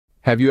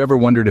Have you ever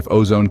wondered if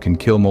ozone can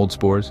kill mold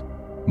spores?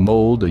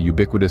 Mold, a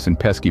ubiquitous and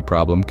pesky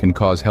problem, can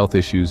cause health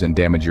issues and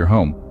damage your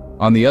home.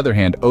 On the other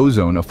hand,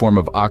 ozone, a form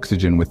of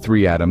oxygen with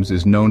 3 atoms,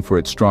 is known for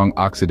its strong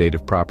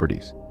oxidative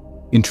properties.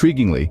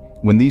 Intriguingly,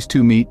 when these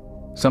two meet,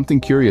 something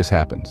curious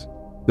happens.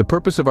 The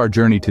purpose of our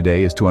journey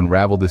today is to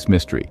unravel this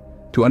mystery,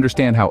 to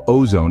understand how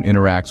ozone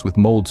interacts with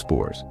mold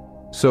spores.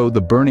 So the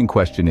burning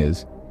question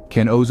is,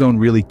 can ozone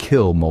really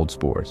kill mold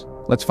spores?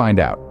 Let's find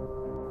out.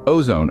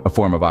 Ozone, a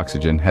form of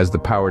oxygen, has the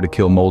power to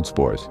kill mold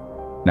spores.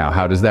 Now,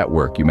 how does that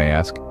work, you may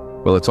ask?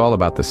 Well, it's all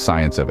about the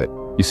science of it.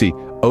 You see,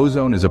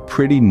 ozone is a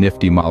pretty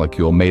nifty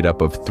molecule made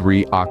up of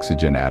 3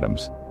 oxygen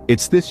atoms.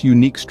 It's this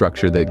unique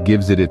structure that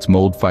gives it its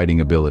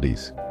mold-fighting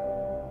abilities.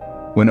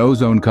 When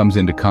ozone comes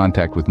into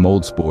contact with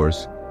mold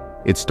spores,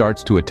 it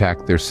starts to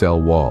attack their cell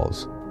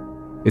walls.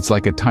 It's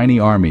like a tiny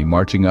army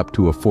marching up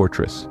to a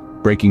fortress,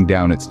 breaking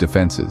down its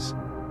defenses.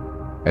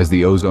 As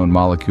the ozone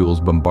molecules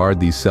bombard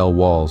these cell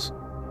walls,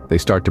 they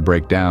start to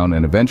break down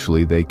and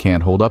eventually they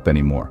can't hold up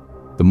anymore.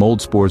 The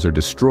mold spores are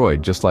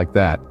destroyed just like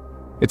that.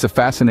 It's a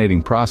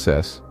fascinating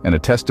process and a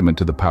testament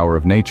to the power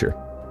of nature.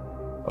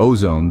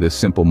 Ozone, this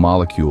simple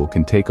molecule,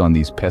 can take on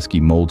these pesky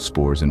mold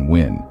spores and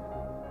win.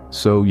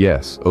 So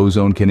yes,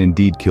 ozone can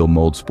indeed kill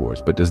mold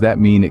spores, but does that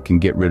mean it can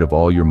get rid of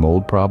all your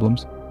mold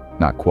problems?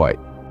 Not quite.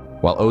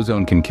 While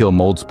ozone can kill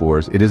mold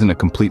spores, it isn't a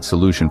complete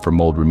solution for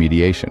mold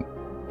remediation.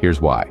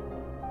 Here's why.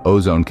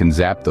 Ozone can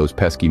zap those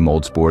pesky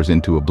mold spores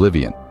into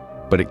oblivion,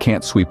 but it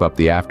can't sweep up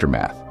the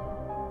aftermath.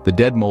 The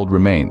dead mold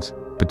remains,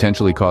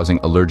 potentially causing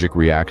allergic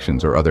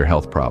reactions or other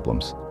health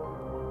problems.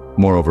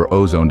 Moreover,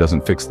 ozone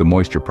doesn't fix the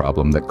moisture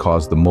problem that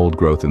caused the mold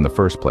growth in the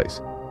first place.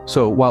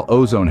 So while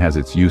ozone has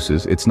its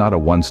uses, it's not a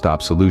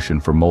one-stop solution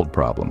for mold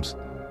problems.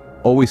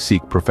 Always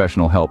seek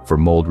professional help for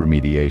mold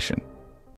remediation.